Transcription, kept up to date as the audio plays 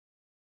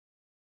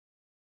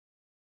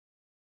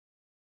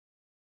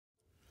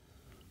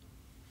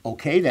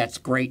Okay, that's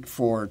great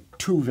for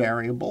 2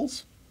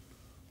 variables.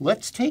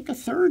 Let's take a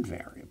third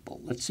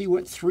variable. Let's see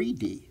what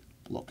 3D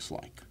looks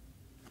like.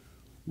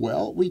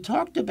 Well, we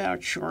talked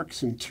about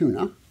sharks and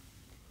tuna,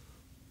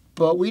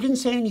 but we didn't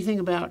say anything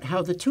about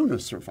how the tuna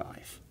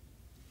survive.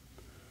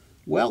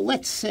 Well,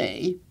 let's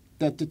say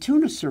that the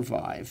tuna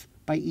survive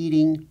by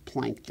eating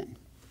plankton.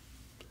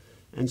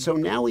 And so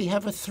now we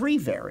have a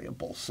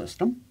 3-variable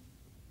system.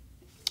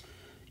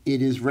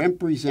 It is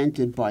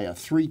represented by a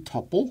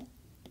 3-tuple.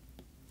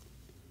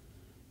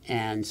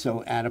 And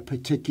so at a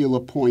particular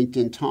point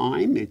in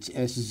time, it's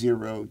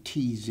S0,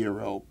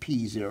 T0,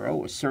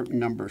 P0, a certain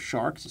number of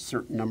sharks, a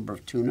certain number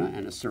of tuna,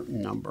 and a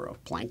certain number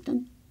of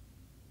plankton.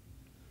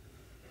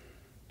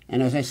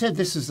 And as I said,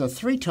 this is a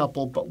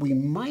 3-tuple, but we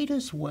might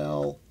as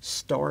well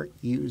start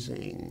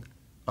using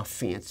a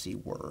fancy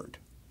word.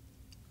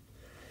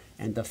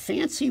 And the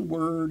fancy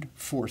word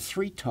for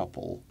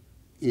 3-tuple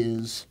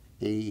is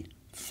a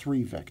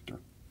 3-vector.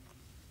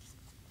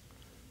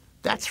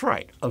 That's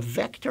right, a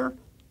vector.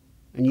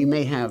 And you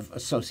may have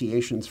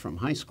associations from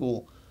high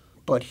school,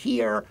 but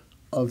here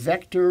a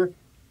vector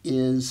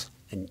is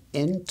an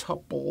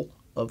n-tuple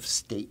of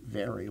state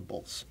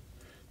variables.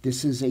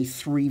 This is a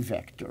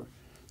 3-vector.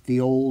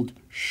 The old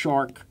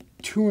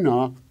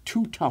shark-tuna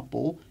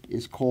 2-tuple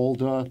is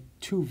called a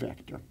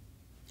 2-vector.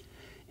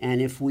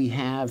 And if we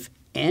have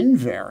n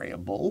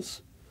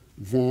variables,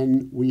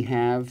 then we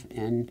have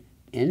an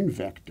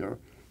n-vector.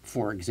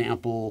 For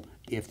example,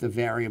 if the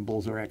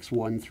variables are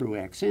x1 through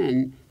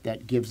xn,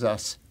 that gives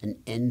us an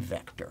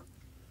n-vector.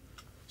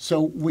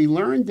 So we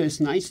learned this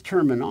nice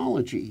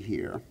terminology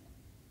here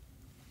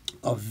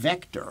of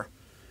vector,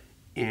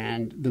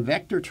 and the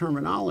vector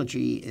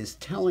terminology is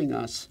telling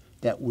us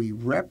that we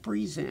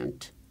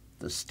represent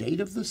the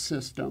state of the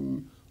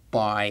system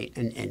by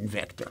an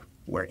n-vector,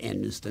 where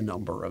n is the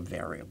number of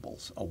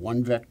variables, a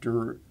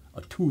 1-vector,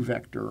 a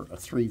 2-vector, a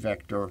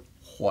 3-vector,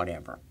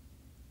 whatever.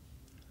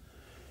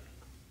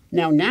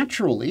 Now,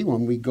 naturally,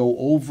 when we go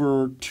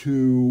over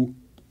to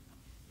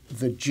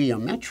the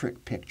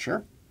geometric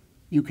picture,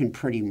 you can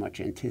pretty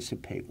much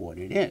anticipate what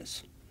it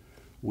is.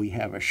 We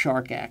have a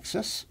shark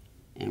axis,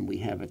 and we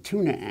have a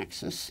tuna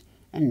axis,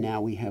 and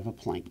now we have a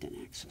plankton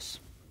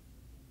axis.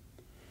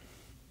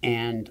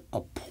 And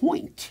a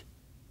point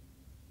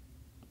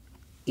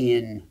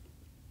in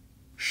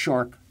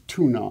shark,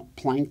 tuna,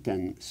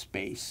 plankton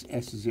space,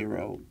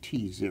 S0,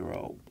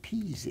 T0,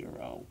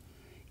 P0,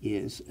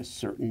 is a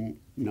certain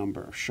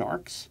number of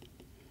sharks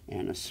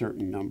and a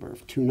certain number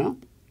of tuna.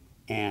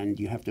 And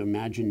you have to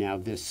imagine now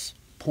this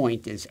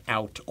point is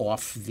out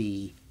off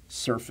the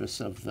surface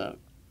of the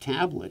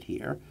tablet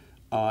here.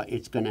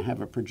 It's going to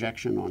have a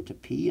projection onto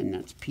P, and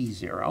that's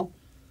P0.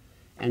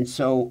 And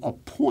so a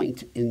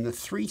point in the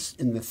three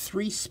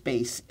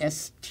space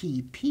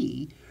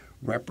STP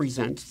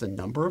represents the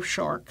number of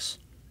sharks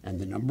and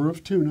the number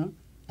of tuna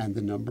and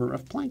the number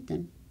of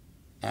plankton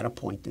at a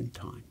point in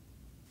time.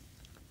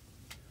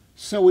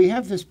 So we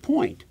have this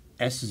point,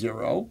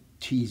 S0,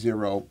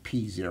 T0,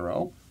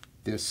 P0,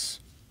 this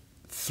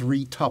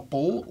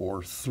 3-tuple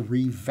or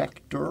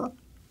 3-vector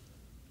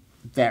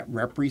that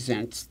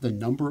represents the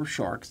number of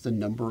sharks, the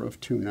number of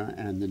tuna,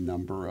 and the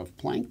number of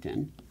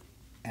plankton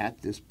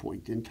at this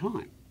point in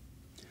time.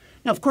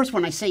 Now, of course,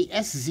 when I say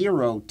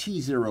S0,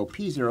 T0,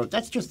 P0,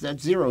 that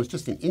 0 is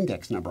just an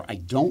index number. I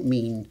don't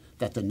mean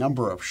that the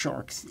number of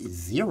sharks is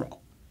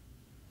 0.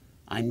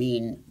 I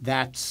mean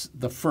that's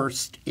the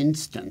first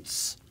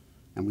instance,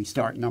 and we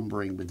start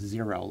numbering with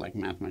 0 like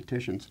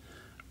mathematicians.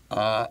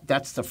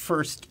 That's the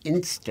first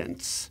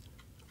instance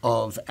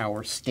of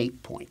our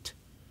state point.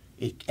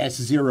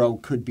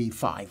 S0 could be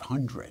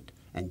 500,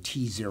 and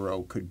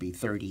T0 could be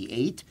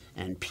 38,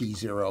 and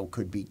P0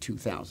 could be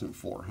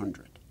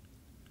 2,400.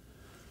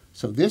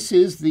 So this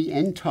is the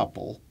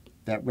n-tuple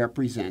that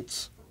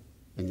represents,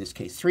 in this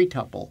case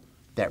 3-tuple,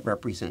 that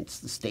represents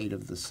the state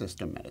of the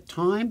system at a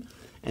time,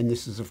 and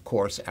this is, of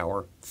course,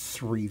 our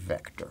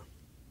 3-vector.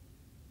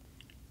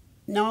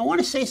 Now, I want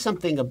to say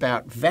something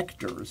about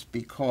vectors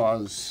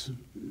because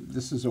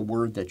this is a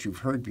word that you've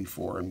heard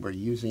before, and we're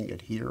using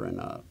it here in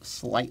a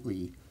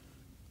slightly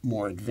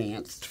more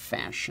advanced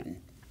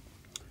fashion.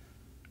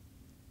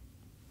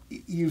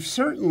 You've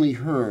certainly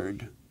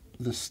heard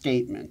the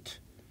statement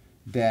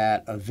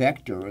that a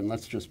vector, and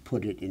let's just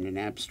put it in an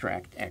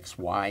abstract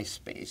XY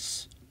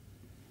space,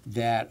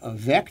 that a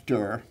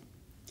vector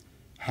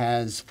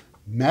has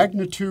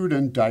magnitude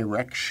and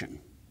direction,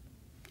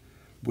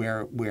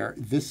 where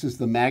this is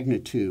the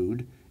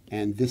magnitude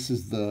and this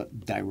is the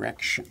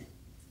direction.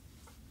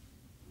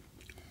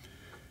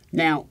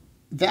 Now,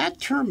 that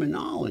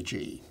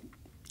terminology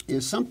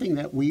is something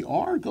that we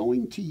are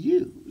going to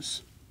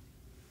use,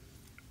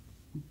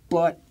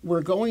 but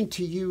we're going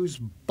to use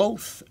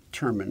both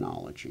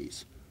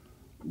terminologies.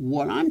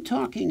 What I'm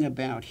talking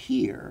about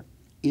here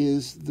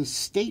is the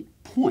state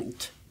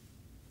point,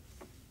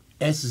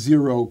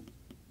 S0,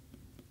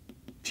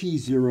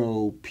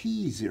 T0,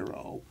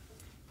 P0,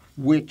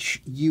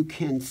 which you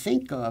can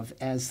think of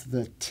as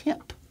the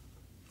tip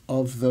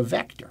of the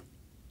vector.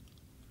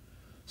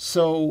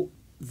 So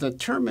the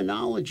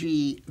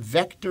terminology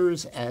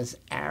vectors as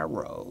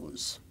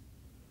arrows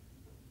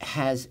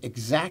has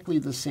exactly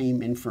the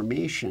same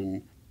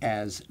information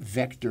as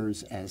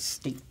vectors as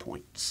state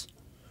points.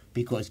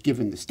 Because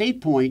given the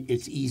state point,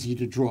 it's easy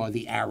to draw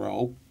the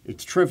arrow.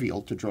 It's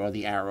trivial to draw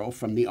the arrow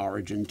from the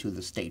origin to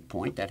the state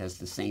point. That has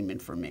the same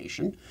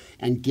information.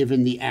 And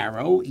given the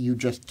arrow, you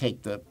just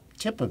take the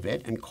tip of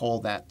it and call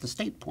that the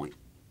state point.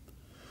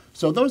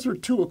 So those are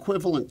two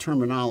equivalent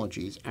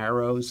terminologies,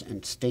 arrows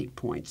and state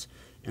points.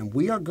 And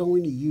we are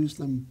going to use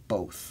them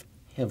both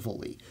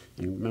heavily.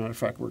 And as a matter of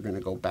fact, we're going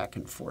to go back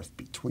and forth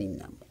between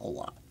them a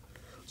lot.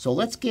 So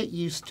let's get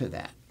used to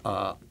that.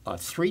 A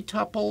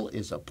 3-tuple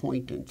is a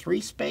point in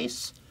 3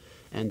 space,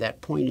 and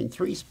that point in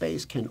 3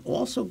 space can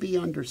also be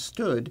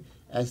understood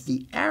as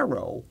the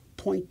arrow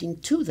pointing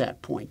to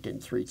that point in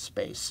 3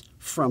 space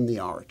from the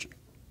origin.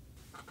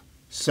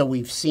 So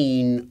we've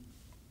seen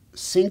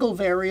single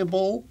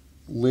variable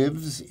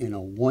lives in a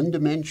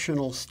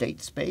 1-dimensional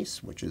state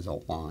space, which is a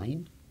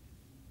line.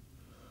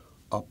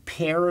 A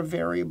pair of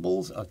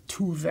variables, a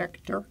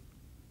 2-vector,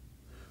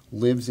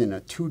 lives in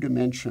a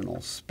 2-dimensional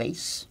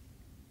space.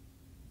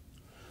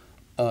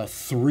 A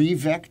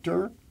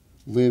 3-vector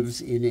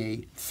lives in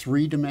a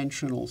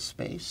 3-dimensional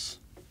space.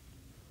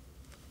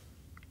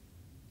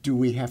 Do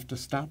we have to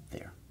stop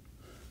there?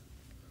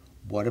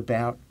 What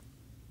about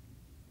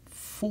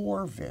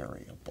 4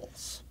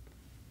 variables?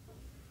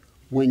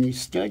 When you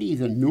study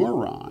the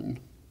neuron,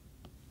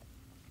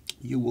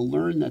 you will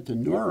learn that the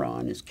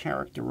neuron is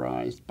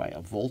characterized by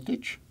a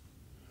voltage,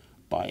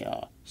 by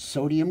a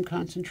sodium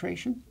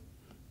concentration,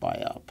 by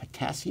a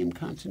potassium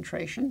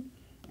concentration,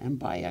 and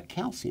by a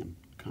calcium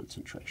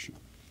concentration.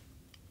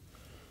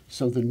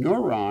 So the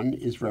neuron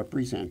is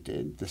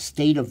represented, the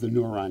state of the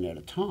neuron at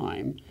a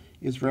time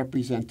is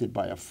represented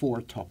by a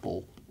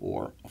 4-tuple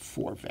or a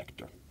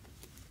 4-vector.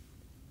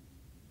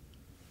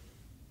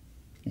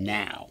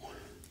 Now,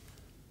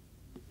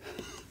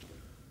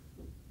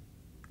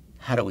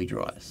 how do we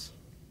draw this?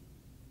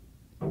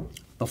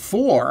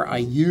 Before, I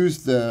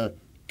used the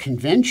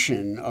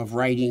convention of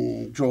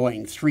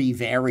drawing 3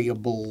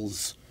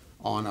 variables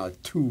on a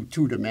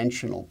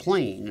two-dimensional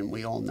plane, and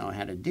we all know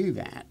how to do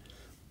that.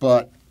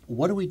 But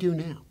what do we do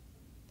now?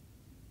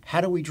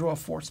 How do we draw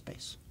 4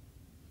 space?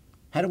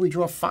 How do we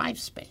draw 5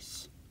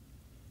 space?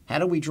 How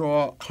do we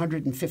draw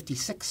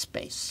 156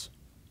 space?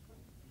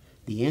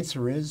 The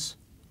answer is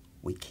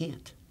we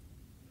can't.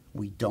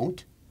 We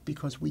don't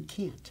because we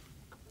can't.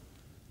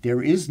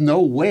 There is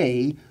no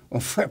way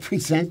of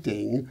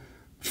representing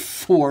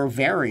 4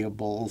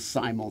 variables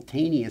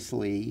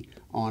simultaneously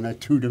on a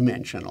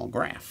 2-dimensional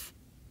graph,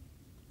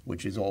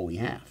 which is all we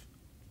have.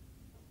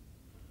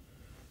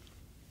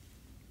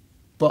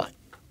 But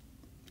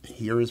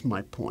here is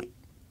my point,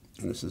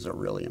 and this is a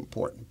really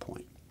important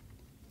point.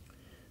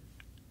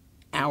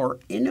 Our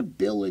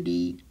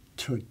inability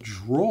to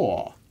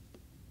draw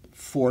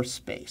 4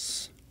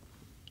 space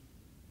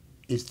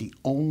is the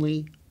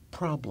only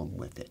problem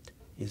with it,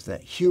 is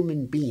that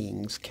human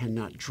beings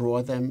cannot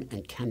draw them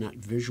and cannot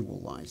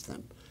visualize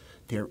them.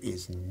 There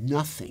is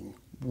nothing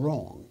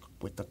wrong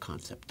with the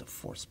concept of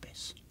 4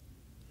 space.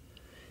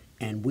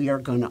 And we are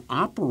going to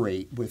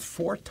operate with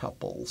 4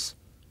 tuples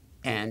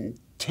and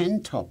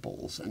 10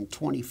 tuples and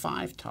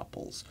 25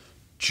 tuples,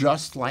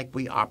 just like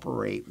we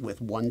operate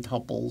with 1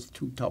 tuples,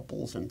 2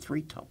 tuples, and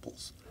 3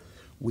 tuples.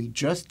 We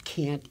just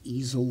can't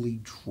easily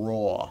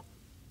draw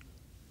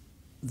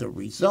the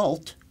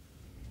result,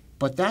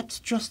 but that's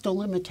just a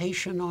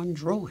limitation on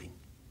drawing.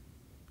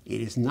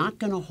 It is not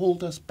going to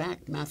hold us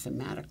back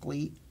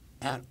mathematically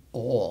at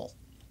all,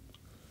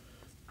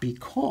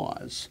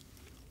 because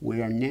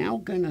we are now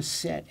going to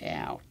set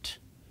out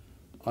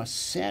a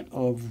set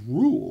of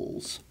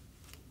rules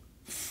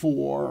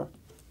for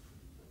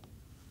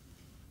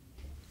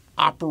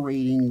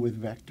operating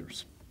with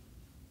vectors.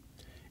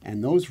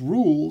 And those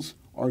rules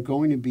are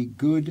going to be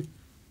good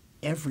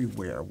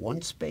everywhere,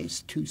 1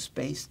 space, 2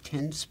 space,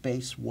 10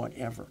 space,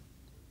 whatever.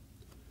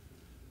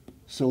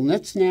 So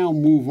let's now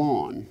move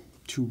on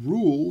to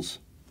rules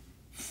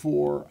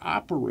for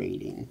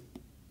operating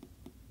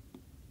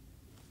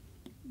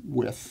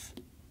with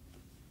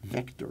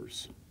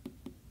vectors.